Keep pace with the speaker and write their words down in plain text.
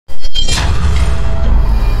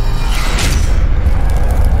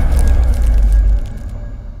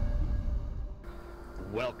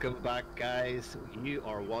Welcome back, guys. You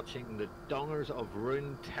are watching the Dongers of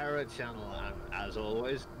Runeterra channel, and as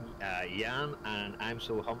always, Jan and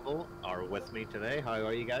Imsohumble are with me today. How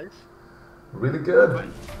are you guys? Really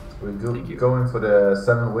good. We're going for the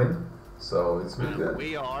 7 win, so it's really good.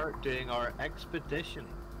 We are doing our expedition,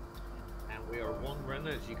 and we are one win.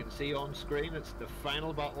 As you can see on screen, it's the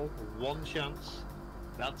final battle. One chance.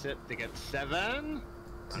 That's it to get 7.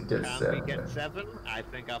 To get can 7. we get 7? I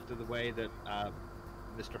think after the way that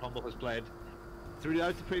Mr. Humble has played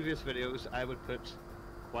throughout the previous videos, I would put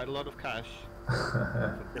quite a lot of cash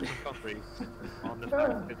from different countries on the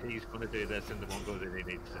fact that he's going to do this in the one go that he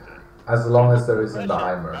needs to do. As long as there isn't the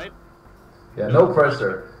Heimer. Right? Yeah, no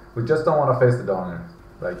pressure. We just don't want to face the Donger.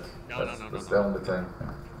 Like, that's the only thing.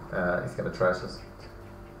 He's going to trash us.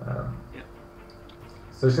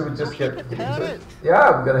 So should we just get into it? Yeah,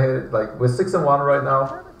 we're going to hit it. Like, we're 6-1 right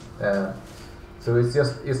now. So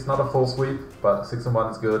it's not a full sweep, but 6-1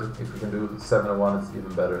 is good. If we can do 7-1, it's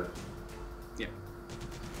even better. Yeah.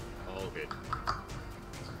 All good.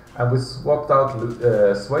 And we swapped out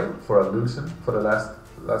Swain for a Lucian for the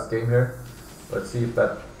last game here. Let's see if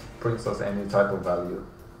that brings us any type of value.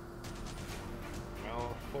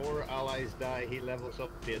 Well, 4 allies die, he levels up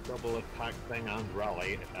to a double attack thing and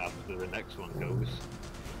rally after the next one goes.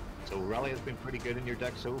 So rally has been pretty good in your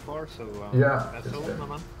deck so far, so yeah, that's all, my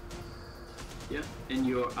man. Yeah, and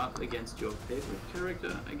you're up against your favorite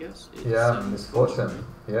character, I guess. It's, yeah, Misfortune.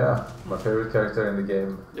 Yeah, my favorite character in the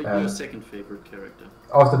game. Your second favorite character.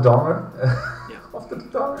 After Donger? Yeah. After the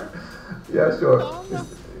Donger? Yeah, sure.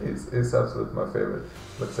 It's absolutely my favorite.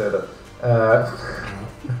 Let's say that.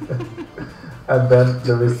 And then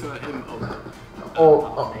there is...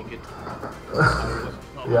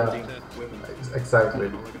 yeah,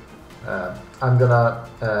 exactly. I'm gonna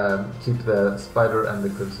keep the Spider and the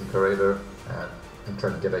Crimson Curator and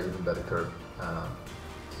try to get an even better curve.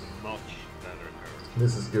 Much better curve.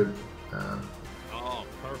 This is good. Oh,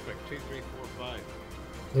 perfect. 2, 3, 4, 5.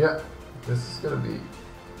 Yeah, this is gonna be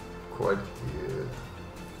quite good.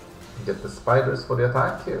 Get the spiders for the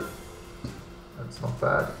attack here. That's not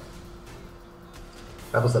bad.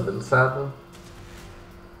 That was a little sad though.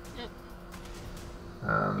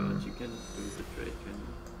 But you can do the trade, can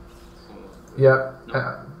you? Yeah,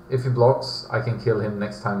 no. If he blocks, I can kill him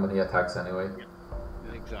next time when he attacks anyway. Yeah,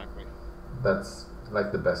 exactly. That's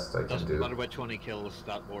like the best I can do. Doesn't matter which one he kills,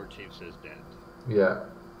 that War Chief is dead. Yeah,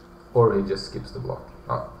 or he just skips the block.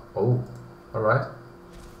 Oh, alright.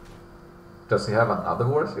 Does he have another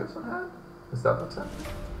War Chief on hand? Is that what's happening?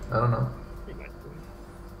 I don't know. He might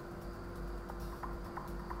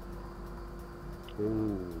do.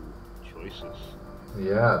 Ooh, choices.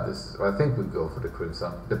 Yeah, I think we go for the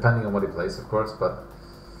Crimson, depending on what he plays, of course, but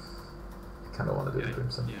I kind of want to do the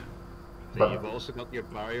Crimson. Yeah. So you've also got your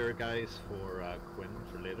barrier guys for Quinn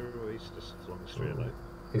for later, or he's just flung straight out.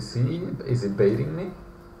 Is he baiting me?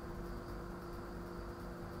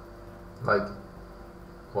 Like,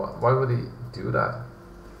 why would he do that?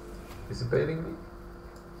 Is he baiting me?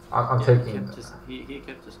 I'm taking. He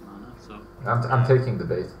kept his mana, so. I'm taking the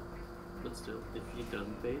bait. But still, if he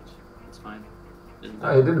doesn't bait, it's fine.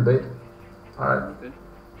 No, he didn't bait. Alright. Okay.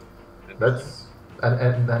 That's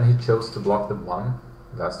and then he chose to block the 1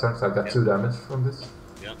 last turn, so I got 2 damage from this.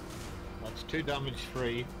 Yep. That's 2 damage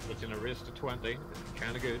free, which in a race to 20 is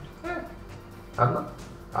kinda good. Yeah. I'm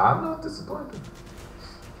not disappointed.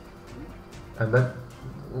 And then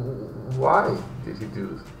why did he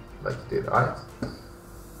do like he did? I'm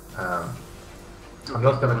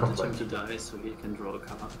not gonna complain. Him to die so he can draw a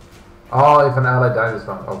card. Oh, if an ally died is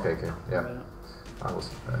wrong. Okay, yeah. I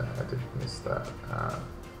did miss that.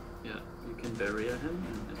 Yeah, you can bury him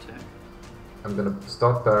and attack. I'm gonna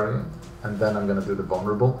start burying, and then I'm gonna do the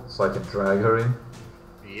vulnerable, so I can drag her in.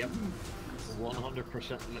 Yep,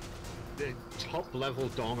 100%. The top level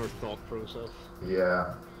Donger thought process.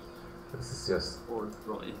 Yeah, this is just. Or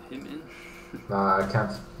draw him in. Nah, I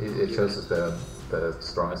can't. It shows us the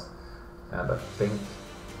strongest, and I think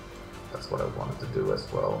that's what I wanted to do as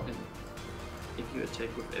well. If you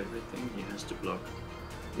attack with everything, he has to block.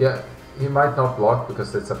 Yeah, he might not block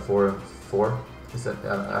because it's a 4/4. He said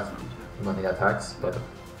when he attacks, but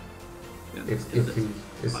if he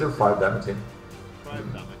is still 5 damaging.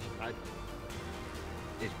 5 damage.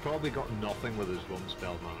 He's probably got nothing with his 1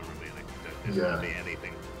 spell mana remaining. There's not be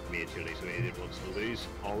anything majorly, so he wants to lose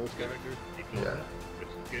all his characters. He kills it, which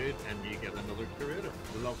is good, and you get another curator.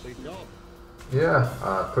 Lovely job. Yeah,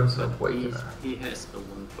 Crimson Awakener. He has a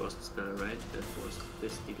 1 cost spell, right? That was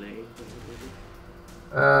this delay.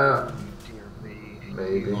 Dear me,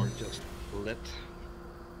 maybe. You are just lit.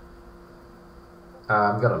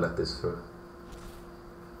 I'm gonna let this through.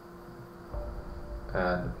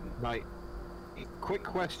 And Now, quick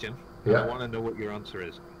question. Yeah. I want to know what your answer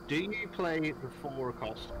is. Do you play the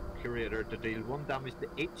 4-cost curator to deal 1 damage to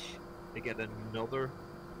each to get another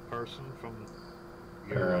person from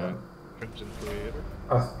your Crimson Curator?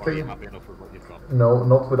 I Or are you think happy enough with what you've got? no,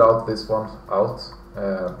 not without this one out.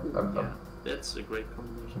 Yeah, that's a great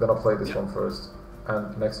combination. I'm gonna play this one first,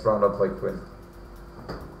 and next round I'll play Quinn.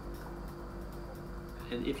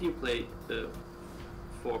 And if you play the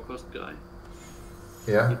 4-cost guy,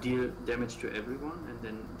 Yeah. you deal damage to everyone, and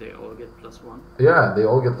then they all get +1. Yeah, they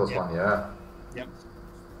all get +1. Yeah. Yep.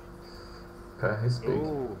 Okay, he's big.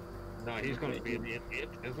 Oh, no, he's going to be an 8-8,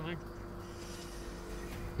 isn't he?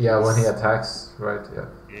 Yeah, when he attacks, right? Yeah.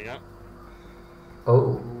 Yeah.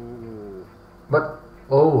 Oh, Ooh. but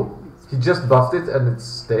he just buffed it and it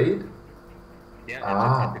stayed.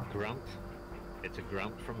 Yeah, it's a grant. It's a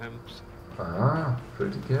grant from him.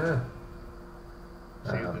 Pretty good.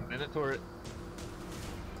 See, the Minotaur.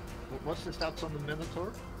 What's the stats on the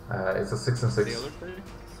Minotaur? It's a 6 and 6. The other two?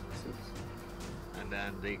 And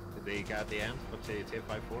then the guy at the end, let's say it's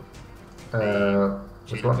 8-5-4.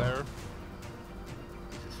 Which one? Bearer,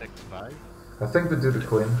 it's a 6-5. I think we do the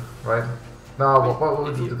Quinn, right? No, what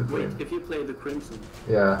would we do the Quinn? If you play the Crimson,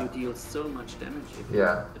 Yeah. you deal so much damage if you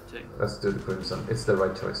Yeah. attack. Let's do the Crimson. It's the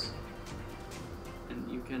right choice. And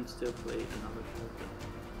you can still play another character.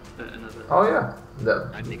 Another. Oh yeah.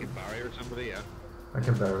 And you can barrier somebody, yeah. I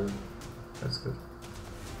can barrier. That's good.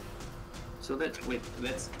 So that's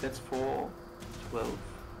 4, 12,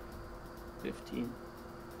 15,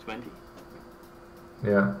 20.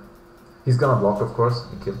 Yeah. He's gonna block, of course,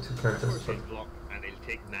 and kill 2 Of characters. course But... he'll block, and he'll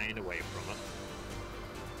take 9 away from it.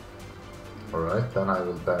 Alright, then I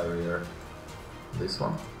will barrier this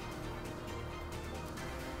one.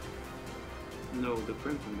 No, the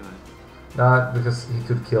Crimson guy. Nah, because he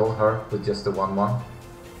could kill her with just the 1/1.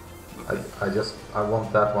 Okay. I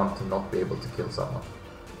want that one to not be able to kill someone.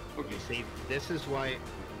 Okay. See, this is why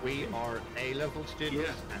we are A-level students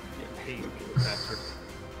Yeah. and he professor.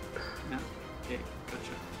 Yeah. Okay.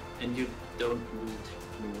 Gotcha. And you don't need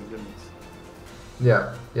more units.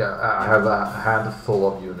 Yeah, I have a handful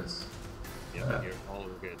of units. Yeah, you're all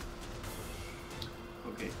good.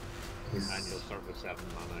 Okay. And you'll start with 7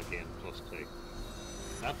 mana again, +2.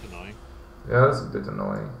 That's annoying. Yeah, that's a bit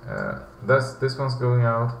annoying. This one's going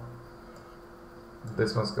out.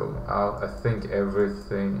 This one's going out. I think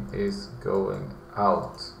everything is going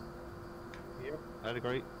out. Yep, I'd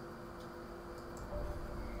agree.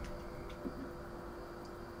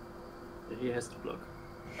 He has to block.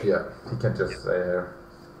 Yeah, he can just say here.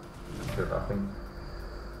 Do nothing.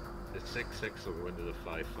 The 6-6 will go into the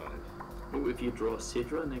 5-5. Oh, if you draw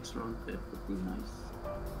Sidra next round, that would be nice.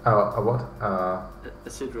 What? A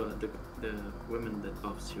Sidra, the woman that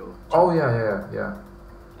buffs your. Oh yeah.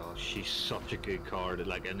 Oh, she's such a good card.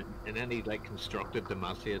 Like in any like constructed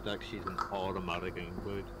Demacia deck, she's an automatic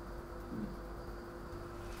include.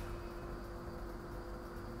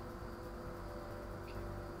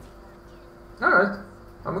 Alright,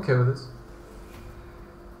 I'm okay with this.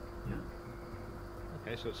 Yeah.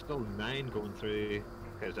 Okay, so it's still 9 going through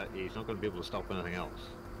because he's not going to be able to stop anything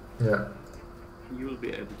else. Yeah. You will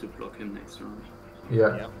be able to block him next round.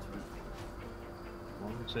 Yeah. Yep.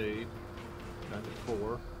 1, 2, down to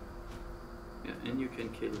 4. Yeah, and you can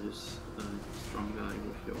kill this strong guy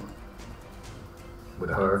with your.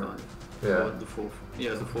 With her. 5. Yeah. Or the 4.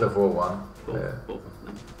 Yeah, the 4. The 4/1. Both, Yeah. both of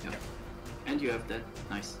them. Yeah. And you have that.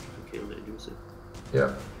 Nice to kill the elusive.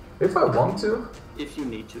 Yeah. If I want to, If you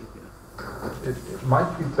need to, yeah. it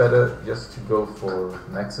might be better just to go for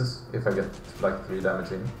Nexus if I get like 3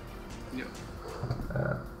 damage in. Yeah.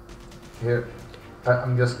 Here,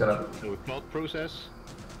 I'm just gonna. So thought process.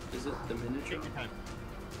 Is it the miniature? Take your time.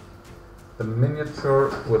 The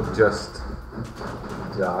miniature would just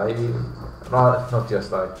die. No, not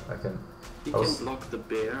just die. I can. You can block the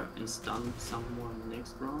bear and stun someone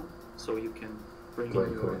next round, so you can bring Play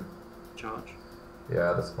in your Quinn. charge.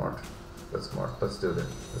 Yeah, that's smart. That's smart. Let's do it.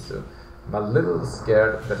 Let's do it. I'm a little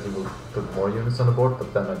scared that he will put more units on the board,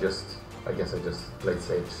 but then I guess I just play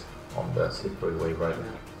Sage on the slippery way, right?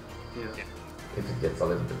 Yeah. If it gets a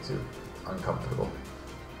little bit too uncomfortable.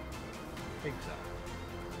 Exactly.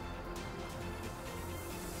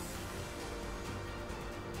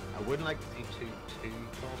 I wouldn't like to see two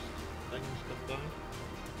cost things come down.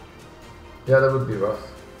 Yeah, that would be rough.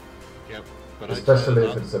 Yep. But Especially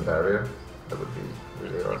if it's a barrier. That would be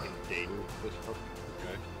really rough. You can deal with stuff.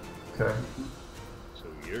 Okay. Okay. So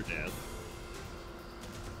you're dead.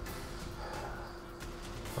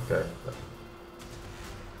 Okay.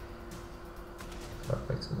 That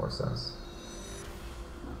makes more sense.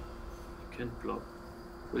 You can block.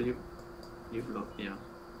 Will you? You block, yeah.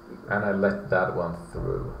 And I let that one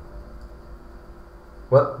through.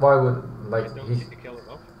 Well, why would like Don't he? you kill it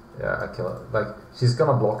off? Yeah, I kill it. Like she's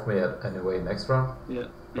gonna block me anyway next round. Yeah.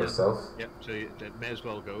 Herself. Yep. So it may as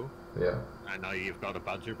well go. Yeah. And now you've got a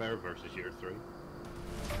badger bear versus your 3.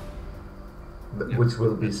 Which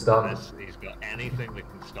will be stunned. He's got anything that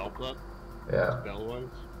can stop that. Yeah. Spell-wise.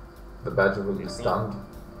 The badger will be stunned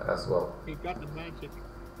as well. He got the magic.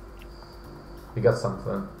 He got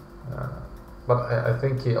something. But I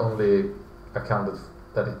think he only accounted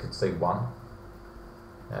that he could say 1.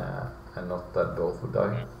 And not that both would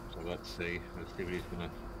die. Yeah, so let's see what he's gonna...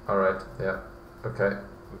 Alright, yeah. Okay.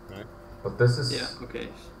 Okay. But this is okay.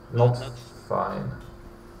 not fine.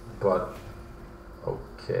 But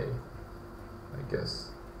okay. I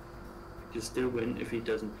guess. You still win if he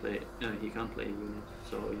doesn't play. He can't play a unit,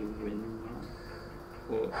 so you win.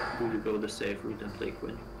 Or do you go the safe route and play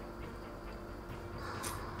Quinn?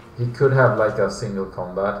 He could have like a single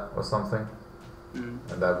combat or something, Mm.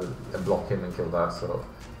 and that would block him and kill that. So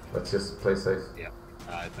let's just play safe. Yeah,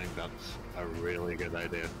 I think that's a really good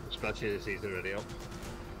idea, especially as he's already up.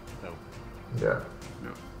 So. Yeah.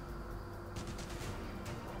 No.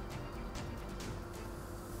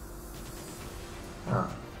 Ah.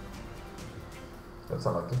 That's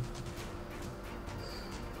unlucky.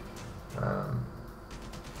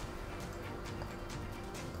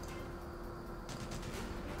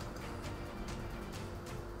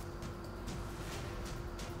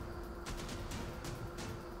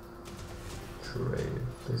 Trade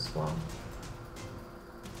this one.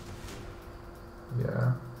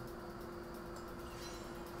 Yeah.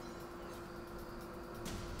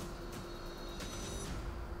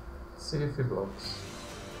 See if he blocks.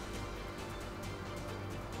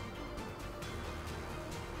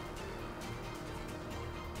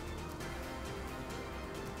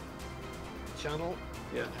 Channel.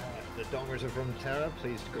 Yeah. The Dongers of Runeterra,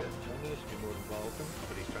 please come join us. You're more than welcome.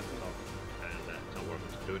 But he's trying to talk, and it's not working.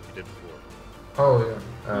 Do what you did before. Oh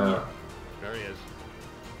yeah. There he is.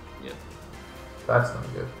 Yeah. That's not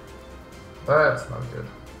good. That's not good.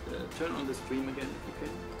 Turn on the stream again if you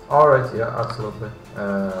can. Alright, yeah, absolutely.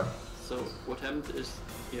 So what happened is,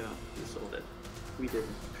 yeah, you saw that. We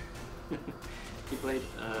didn't. He played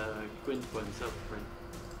Quinn for himself, right?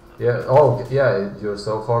 Yeah, oh, yeah, you're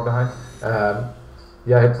so far behind.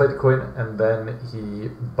 Yeah, he played Quinn and then he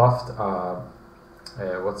buffed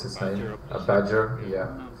what's his name? A badger,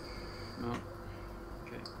 yeah. No.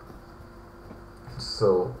 Okay.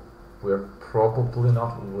 So, we're probably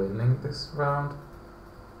not winning this round.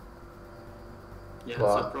 Yeah,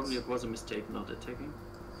 but so probably it was a mistake not attacking.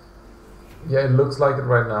 Yeah, it looks like it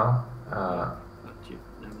right now. But you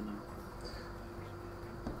never know.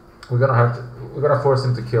 We're gonna force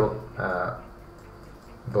him to kill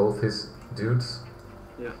both his dudes.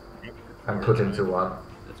 Yeah. And put him to 1.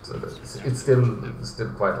 That's So good. it's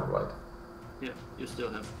still quite alright. Yeah, you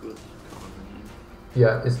still have good cover in.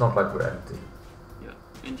 Yeah, it's not like we're empty. Yeah,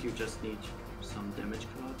 and you just need some damage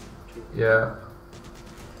card too. Yeah.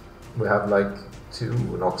 We have like 2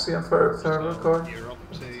 Noxy and Thermal card. You're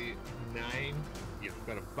up to 9. You've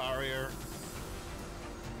got a barrier.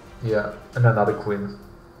 Yeah, and another Quinn.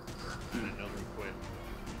 And another Quinn.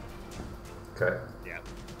 Okay. Yeah.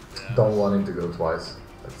 Don't want him to go twice.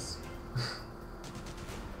 That's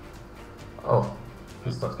oh,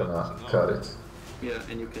 he's not gonna cut it. Yeah,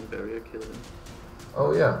 and you can barrier kill them.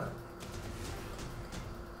 Oh yeah.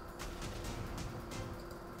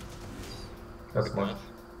 That's smart.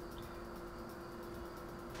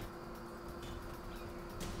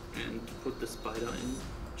 And put the spider in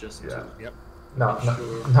just Yeah. to Yep. Now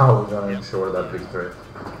we're gonna ensure that victory.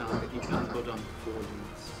 you can't put on 4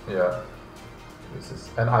 units. Yeah. This is,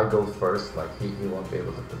 and I go first. Like he won't be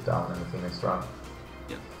able to put down anything next round.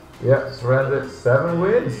 Yeah. Yeah, surrendered 7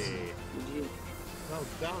 wins. GG. Well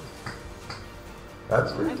done.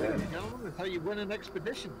 That's really Ladies good. and gentlemen, that's how you win an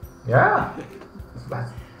expedition. Yeah.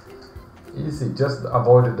 That's easy. Just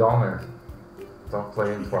avoid a donger. Don't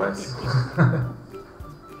play him twice. Well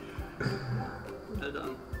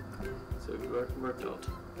done. So it worked out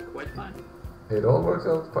quite fine. It all worked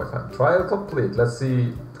out quite fine. Trial complete. Let's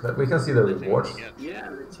see. We can see the Let's see rewards. what you get. Yeah,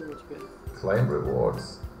 let's see what you get. Claim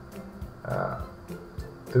rewards.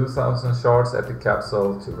 2,000 shards, epic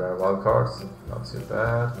capsule, 2 rare wild cards. Not too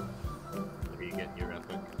bad. What do you get in your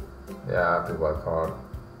epic? Yeah, epic wild card.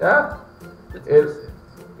 Yeah. It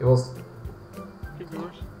was. Could be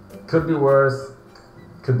worse. Could be worse.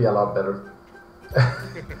 Could be a lot better.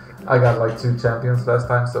 I got like 2 champions last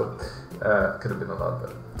time, so could have been a lot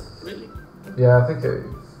better. Really? Yeah, I think.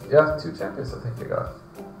 Yeah, 2 champions. I think I got.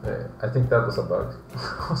 I think that was a bug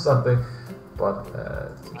or something. but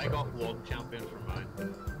I got one champion from mine.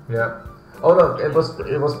 yeah. Oh no, it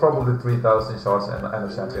was probably 3,000 shards and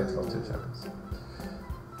a champion, not 2 champions.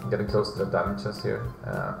 I'm getting close to the damages here.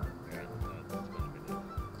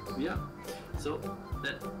 Yeah, so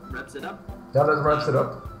that wraps it up. Yeah, that wraps it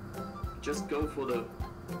up. Just go for the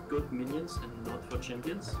good minions and not for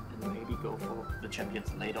champions, and maybe go for the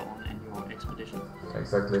champions later on in your expedition.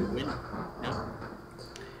 Exactly. To win. Yeah.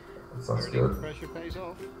 That sounds Early good. pressure pays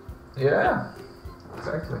off. Yeah,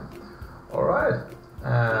 exactly. Alright.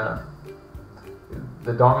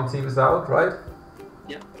 The Donger team is out, right?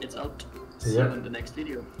 Yeah, it's out. See Yeah. you in the next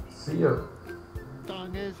video. See you.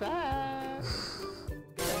 Dongers out.